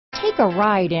Take a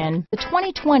ride in the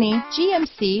 2020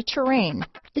 GMC Terrain.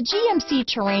 The GMC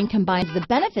Terrain combines the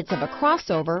benefits of a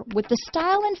crossover with the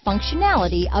style and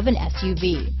functionality of an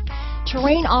SUV.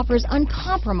 Terrain offers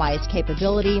uncompromised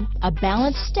capability, a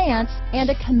balanced stance, and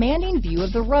a commanding view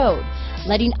of the road,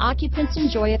 letting occupants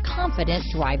enjoy a confident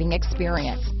driving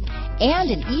experience. And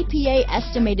an EPA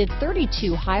estimated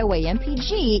 32 highway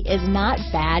MPG is not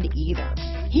bad either.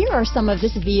 Here are some of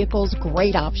this vehicle's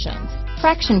great options: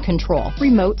 traction control,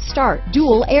 remote start,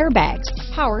 dual airbags,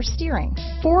 power steering,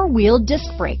 four-wheel disc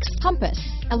brakes, compass,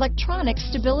 electronic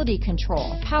stability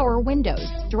control, power windows,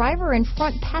 driver and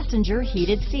front passenger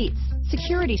heated seats,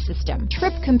 security system,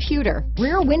 trip computer,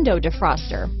 rear window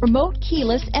defroster, remote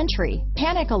keyless entry,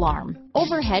 panic alarm,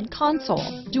 overhead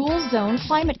console, dual zone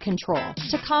climate control,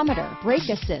 tachometer, brake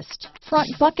assist, front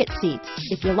bucket seats.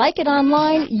 If you like it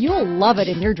online, you'll love it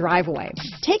in your driveway.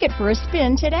 Take it for a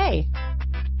spin today.